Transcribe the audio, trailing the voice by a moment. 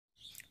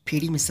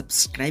Free में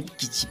subscribe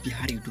कीजिए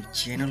Bihar YouTube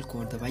channel को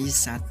और दबाइए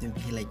साथ में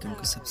बेल आइकन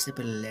को सबसे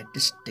पहले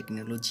latest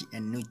technology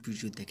and news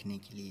video देखने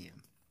के लिए।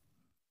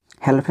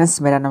 हेलो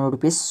फ्रेंड्स, मेरा नाम है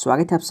रुपेश।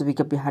 स्वागत है आप सभी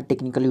का बिहार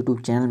टेक्निकल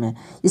यूट्यूब चैनल में।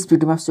 इस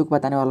वीडियो में आप सबको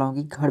बताने वाला हूँ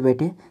कि घर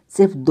बैठे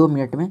सिर्फ 2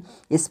 मिनट में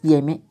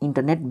SBI में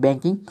इंटरनेट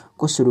बैंकिंग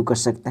को शुरू कर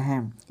सकते हैं।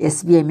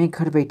 SBI में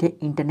घर बैठे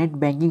इंटरनेट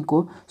बैंकिंग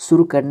को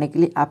शुरू करने के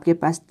लिए आपके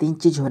पास 3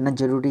 चीज़ होना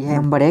जरूरी है।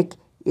 Number 1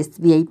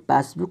 SBI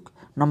passbook,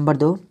 number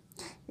 2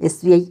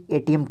 SBI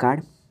ATM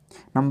card,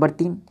 number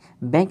 3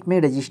 bank में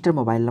रजिस्टर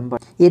मोबाइल नंबर।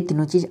 ये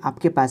तीनों चीज़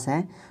आपके पास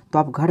है तो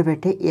आप घर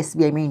बैठे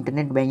SBI में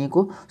इंटरनेट बैंकिंग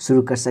को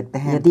शुरू कर सकते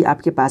हैं। यदि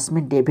आपके पास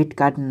में डेबिट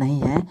कार्ड नहीं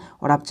है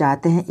और आप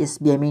चाहते हैं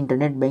SBI में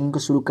इंटरनेट बैंकिंग को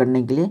शुरू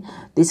करने के लिए,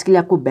 तो इसके लिए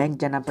आपको बैंक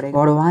जाना पड़ेगा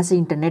और वहाँ से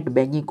इंटरनेट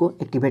बैंकिंग को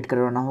एक्टिवेट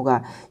करवाना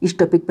होगा। इस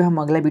टॉपिक पे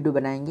हम अगला वीडियो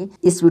बनाएंगे।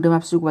 इस वीडियो में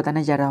आप सबको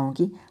बताने जा रहा हूँ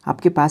कि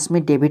आपके पास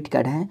में डेबिट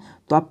कार्ड है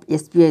तो आप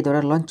SBI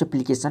द्वारा launch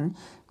application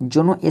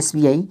YONO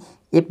SBI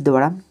app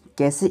द्वारा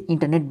कैसे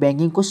इंटरनेट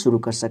बैंकिंग को शुरू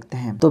कर सकते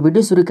हैं। तो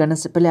वीडियो शुरू करने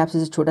से पहले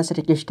आपसे छोटा सा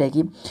रिक्वेस्ट है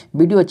कि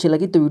वीडियो अच्छी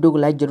लगी तो वीडियो को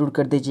लाइक जरूर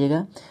कर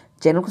दीजिएगा।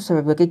 चैनल को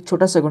सब्सक्राइब करके एक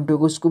छोटा सा घंटे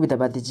को उसको भी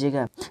दबा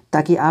दीजिएगा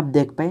ताकि आप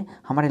देख पाए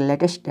हमारे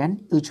लेटेस्ट एंड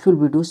यूजफुल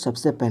वीडियो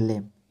सबसे पहले।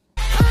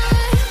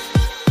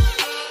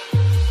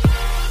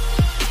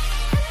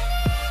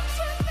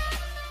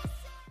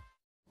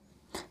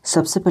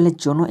 सबसे पहले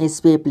योनो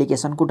SBI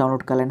एप्लीकेशन को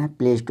डाउनलोड कर लेना है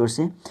प्ले स्टोर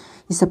से।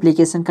 इस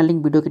एप्लीकेशन का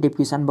लिंक वीडियो के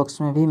डिस्क्रिप्शन बॉक्स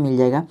में भी मिल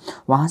जाएगा,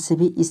 वहां से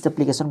भी इस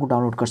एप्लीकेशन को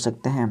डाउनलोड कर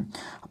सकते हैं।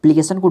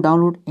 एप्लीकेशन को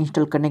डाउनलोड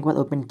इंस्टॉल करने के बाद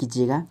ओपन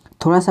कीजिएगा,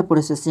 थोड़ा सा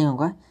प्रोसेसिंग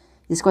होगा।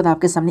 इसके बाद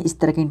आपके सामने इस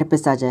तरह का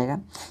इंटरफेस आ जाएगा।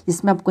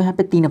 इसमें आपको यहाँ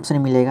पे 3 ऑप्शन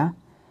मिलेगा,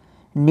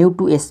 new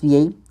to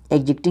SBI,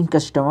 existing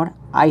customer,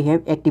 I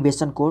have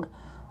activation code.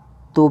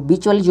 तो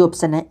बीच वाली जो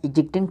ऑप्शन है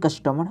एग्जिस्टिंग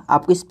कस्टमर,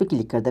 आपको इस पर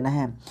क्लिक कर देना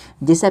है।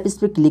 जैसे आप इस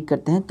पर क्लिक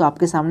करते हैं तो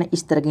आपके सामने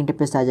इस तरह का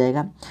इंटरफेस आ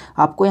जाएगा।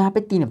 आपको यहाँ पे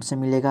 3 ऑप्शन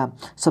मिलेगा।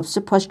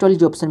 सबसे फर्स्ट वाली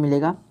जो ऑप्शन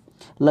मिलेगा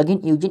login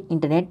using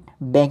internet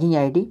banking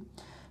ID।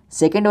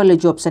 Second वाले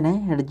जो ऑप्शन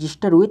है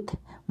register with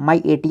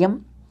my ATM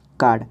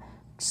card.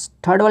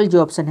 Third वाली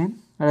जो ऑप्शन है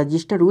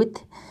रजिस्टर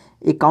विथ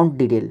अकाउंट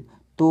डिटेल।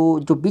 तो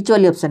जो बीच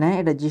वाली ऑप्शन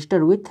है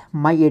register with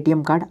my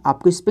ATM card,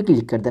 आपको इस पर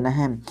क्लिक कर देना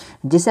है।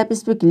 जैसे आप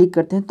इस पर क्लिक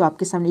करते हैं तो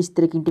आपके सामने इस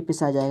तरह की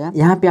इंटरफेस आ जाएगा।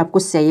 यहाँ पे आपको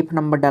CIF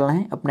नंबर डालना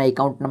है, अपना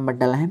अकाउंट नंबर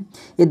डालना है।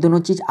 ये दोनों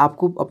चीज़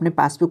आपको अपने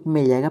पासबुक में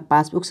मिल जाएगा।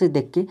 पासबुक से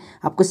देख के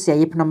आपको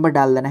CIF नंबर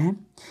डाल देना है।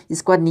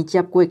 इसके बाद नीचे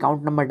आपको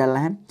अकाउंट नंबर डालना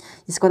है।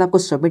 इसके बाद आपको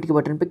सबमिट के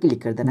बटन पर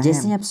क्लिक कर देना है।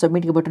 जैसे ही आप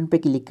सबमिट के बटन पर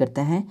क्लिक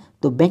करते हैं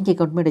तो बैंक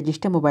अकाउंट में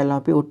रजिस्टर मोबाइल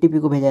नंबर पे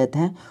OTP को भेजा जाता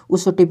है।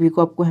 उस OTP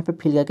को आपको यहाँ पे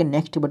फिल करके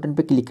नेक्स्ट बटन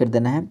पर क्लिक कर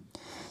देना है।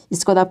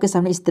 इसके बाद आपके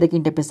सामने इस तरह की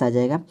इंटरफेस आ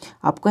जाएगा।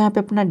 आपको यहाँ पे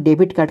अपना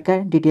डेबिट कार्ड का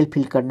डिटेल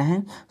फिल करना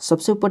है।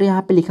 सबसे ऊपर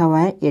यहाँ पे लिखा हुआ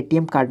है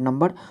ATM कार्ड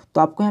नंबर,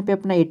 तो आपको यहाँ पे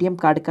अपना ATM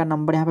कार्ड का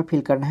नंबर यहाँ पे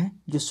फिल करना है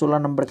जो 16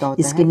 नंबर का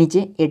होता है। इसके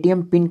नीचे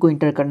ATM पिन को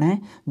इंटर करना है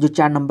जो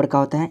 4 नंबर का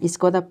होता है।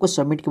 इसके बाद आपको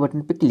सबमिट के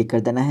बटन पर क्लिक कर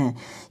देना है।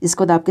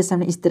 इसके बाद आपके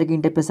सामने इस तरह की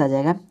इंटरफेस आ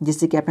जाएगा,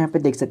 जिससे कि आप यहाँ पे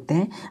देख सकते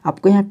हैं।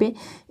 आपको यहाँ पे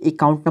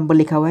अकाउंट नंबर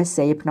लिखा हुआ है,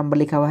 CIF नंबर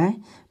लिखा हुआ है,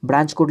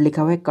 ब्रांच कोड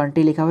लिखा हुआ है,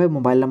 कंट्री लिखा हुआ है,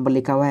 मोबाइल नंबर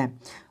लिखा हुआ है।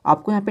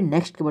 आपको यहाँ पे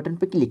नेक्स्ट के बटन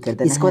पे क्लिक कर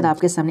देना है। इसके बाद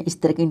आपके सामने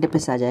इस तरह का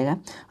इंटरफेस आ जाएगा।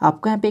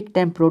 आपको यहाँ पे एक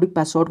टेम्पोररी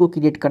पासवर्ड को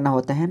क्रिएट करना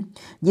होता है,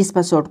 जिस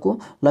पासवर्ड को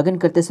लॉगिन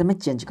करते समय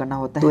चेंज करना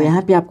होता है। तो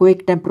यहाँ पे आपको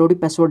एक टेम्पोररी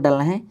पासवर्ड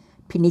डालना है,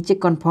 फिर नीचे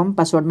कन्फर्म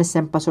पासवर्ड में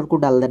सेम पासवर्ड को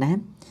डाल देना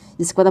है।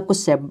 इसके बाद आपको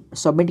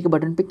सबमिट के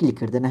बटन पर क्लिक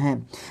कर देना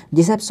है।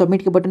 जैसे आप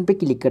सबमिट के बटन पर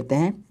क्लिक करते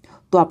हैं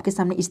तो आपके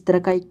सामने इस तरह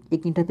का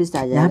एक इंटरफेस आ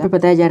जाएगा। यहाँ पे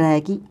बताया जा रहा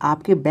है कि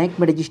आपके बैंक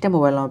में रजिस्टर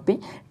मोबाइल नंबर पे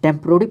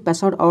टेम्पोररी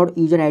पासवर्ड और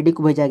यूजर ID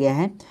को भेजा गया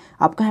है।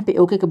 आपको यहाँ पे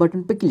ओके के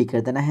बटन पे क्लिक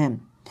कर देना है।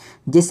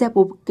 जैसे आप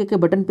ओके के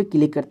बटन पे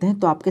क्लिक करते हैं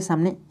तो आपके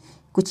सामने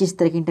कुछ इस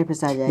तरह की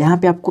इंटरफेस आ जाएगा। यहाँ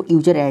पे आपको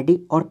यूजर ID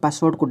और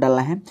पासवर्ड को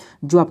डालना है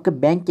जो आपके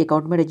बैंक के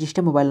अकाउंट में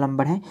रजिस्टर मोबाइल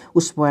नंबर है,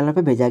 उस मोबाइल नंबर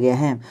पर भेजा गया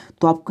है।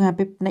 तो आपको यहाँ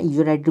पे अपना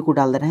यूजर ID को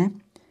डाल देना है,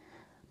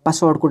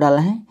 पासवर्ड को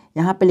डालना है।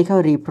 यहाँ पे लिखा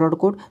हुआ रेफरल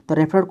कोड, तो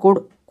रेफरल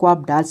कोड को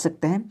आप डाल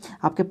सकते हैं।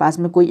 आपके पास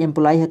में कोई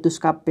एम्प्लॉय है तो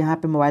उसका आप यहाँ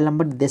पे मोबाइल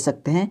नंबर दे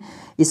सकते हैं,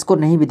 इसको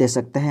नहीं भी दे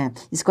सकते हैं।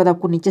 इसके बाद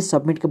आपको नीचे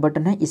सबमिट का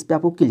बटन है, इस पर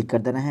आपको क्लिक कर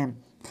देना है।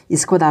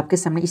 इसके बाद आपके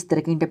सामने इस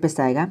तरह का इंटरफेस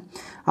आएगा।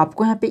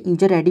 आपको यहाँ पे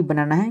यूजर ID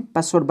बनाना है,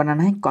 पासवर्ड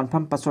बनाना है,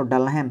 कन्फर्म पासवर्ड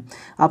डालना है।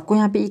 आपको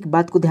यहाँ पे एक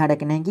बात को ध्यान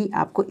रखना है कि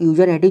आपको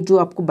यूजर ID जो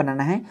आपको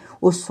बनाना है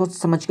वो सोच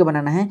समझ के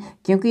बनाना है,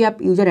 क्योंकि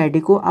आप यूजर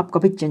ID को आप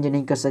कभी चेंज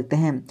नहीं कर सकते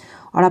हैं।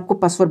 और आपको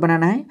पासवर्ड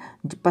बनाना है,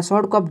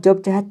 पासवर्ड को आप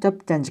जब चाहे तब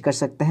चेंज कर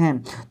सकते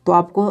हैं। तो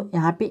आपको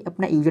यहाँ पे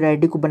अपना यूजर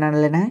ID को बना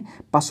लेना है,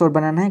 पासवर्ड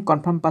बनाना है,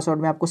 कन्फर्म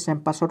पासवर्ड में आपको सेम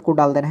पासवर्ड को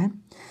डाल देना है।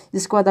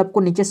 इसके बाद आपको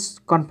नीचे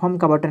कन्फर्म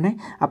का बटन है,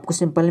 आपको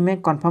सिंपल में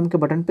कन्फर्म के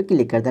बटन पर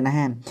क्लिक कर देना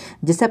है।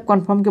 जैसे आप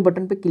कन्फर्म के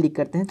बटन पर क्लिक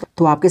करते हैं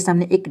तो आपके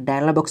सामने एक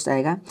डायलॉग बॉक्स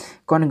आएगा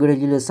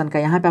कॉन्ग्रेचुलेसन का।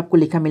 यहाँ पे आपको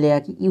लिखा मिलेगा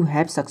कि you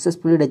have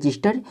successfully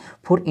registered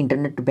for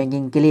internet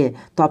banking के लिए।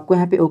 तो आपको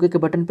यहाँ पे ओके के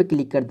बटन पर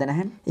क्लिक कर देना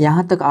है।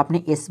 यहाँ तक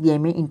आपने SBI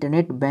में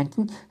इंटरनेट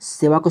बैंकिंग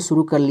सेवा को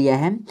शुरू कर लिया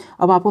है।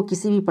 अब आपको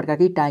किसी भी प्रकार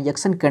की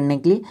ट्रांजेक्शन करने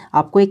के लिए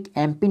आपको एक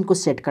MPIN को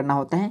सेट करना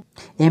होता है।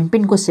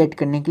 MPIN को सेट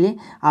करने के लिए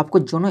आपको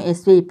योनो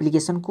SBI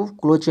एप्लीकेशन को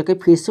क्लोज करके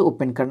फिर से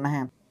ओपन करना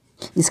है।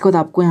 इसके बाद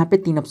आपको यहाँ पे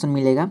 3 ऑप्शन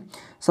मिलेगा।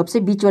 सबसे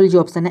बीच वाली जो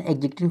ऑप्शन है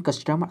एग्जिस्टिंग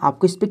कस्टमर,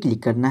 आपको इस पर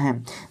क्लिक करना है।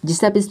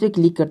 जिससे आप इस पर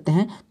क्लिक करते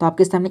हैं तो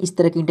आपके सामने इस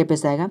तरह की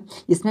इंटरफेस आएगा।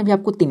 इसमें भी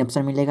आपको 3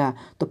 ऑप्शन मिलेगा।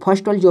 तो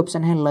फर्स्ट वाली जो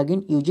ऑप्शन है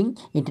login using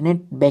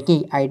internet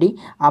banking ID,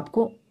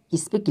 आपको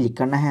इस पर क्लिक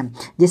करना है।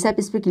 जैसे आप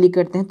इस पर क्लिक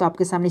करते हैं तो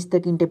आपके सामने इस तरह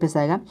की इंटरफेस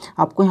आएगा।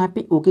 आपको यहाँ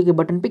पे ओके के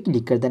बटन पे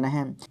क्लिक कर देना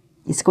है।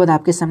 इसके बाद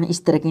आपके सामने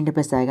इस तरह की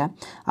इंटरफेस आएगा।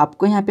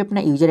 आपको यहाँ पे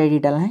अपना यूजर आईडी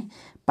डालना है,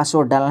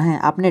 पासवर्ड डालना है।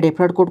 आपने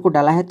रेफरल कोड को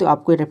डाला है तो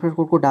आपको रेफरल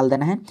कोड को डाल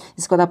देना है।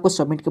 इसके बाद आपको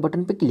सबमिट के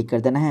बटन पे क्लिक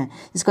कर देना है।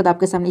 इसके बाद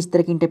आपके सामने इस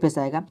तरह की इंटरफेस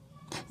आएगा।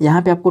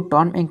 यहाँ पे आपको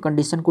टर्म एंड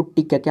कंडीशन को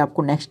टिक करके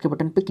आपको नेक्स्ट के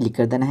बटन पे क्लिक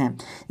कर देना है।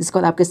 इसके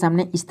बाद आपके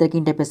सामने इस तरह की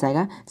इंटरफेस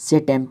आएगा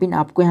सेट एम पिन,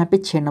 आपको यहाँ पे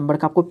 6 नंबर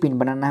का आपको पिन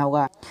बनाना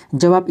होगा।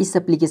 जब आप इस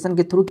एप्लीकेशन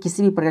के थ्रू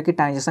किसी भी प्रकार के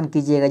ट्रांजेक्शन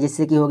कीजिएगा,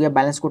 जैसे कि हो गया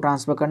बैलेंस को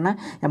ट्रांसफर करना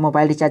या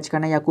मोबाइल रिचार्ज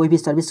करना या कोई भी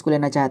सर्विस को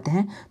लेना चाहते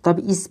हैं, तो अब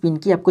इस पिन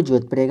की आपको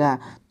जरूरत पड़ेगा।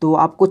 तो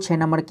आपको 6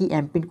 नंबर की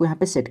एम पिन को यहाँ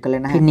पे सेट कर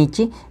लेना है। फिर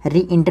नीचे री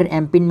इंटर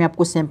एम पिन में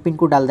आपको सेम पिन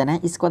को डाल देना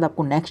है। इसके बाद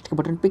आपको नेक्स्ट के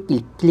बटन पे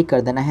क्लिक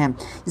कर देना है।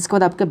 इसके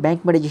बाद आपके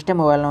बैंक में रजिस्टर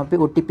मोबाइल नंबर पे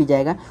ओटीपी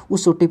जाएगा,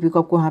 उस ओटीपी को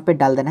आपको यहाँ पे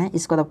डाल देना है।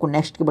 इसके बाद आपको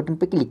नेक्स्ट के बटन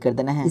पे क्लिक कर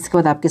देना है। इसके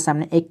बाद आपके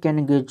सामने एक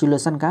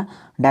कैंग्रेचुलेशन का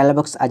डायलॉग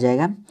बॉक्स आ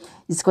जाएगा।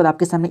 इसके बाद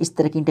आपके सामने इस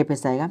तरह की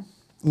इंटरफेस आएगा।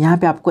 यहाँ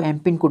पे आपको एम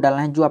पिन को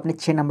डालना है, जो आपने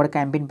 6 नंबर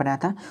का एम पिन बनाया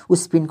था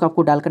उस पिन को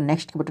आपको डालकर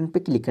नेक्स्ट के बटन पे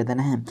क्लिक कर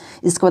देना है।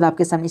 इसके बाद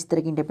आपके सामने इस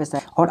तरह की इंटरफेस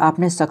है और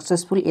आपने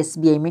सक्सेसफुल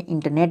SBI में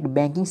इंटरनेट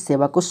बैंकिंग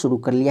सेवा को शुरू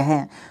कर लिया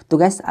है। तो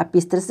गैस आप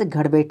इस तरह से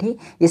घर बैठे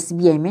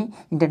SBI में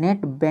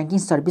इंटरनेट बैंकिंग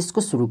सर्विस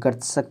को शुरू कर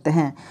सकते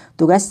हैं।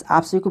 तो गैस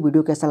आप सभी को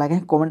वीडियो कैसा लगा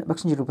है कॉमेंट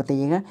बॉक्स में जरूर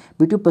बताइएगा।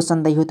 वीडियो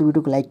पसंद आई हो तो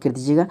वीडियो को लाइक कर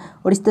दीजिएगा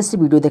और इस तरह से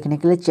वीडियो देखने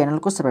के लिए चैनल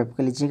को सब्सक्राइब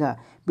कर लीजिएगा।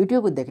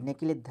 वीडियो को देखने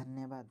के लिए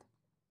धन्यवाद।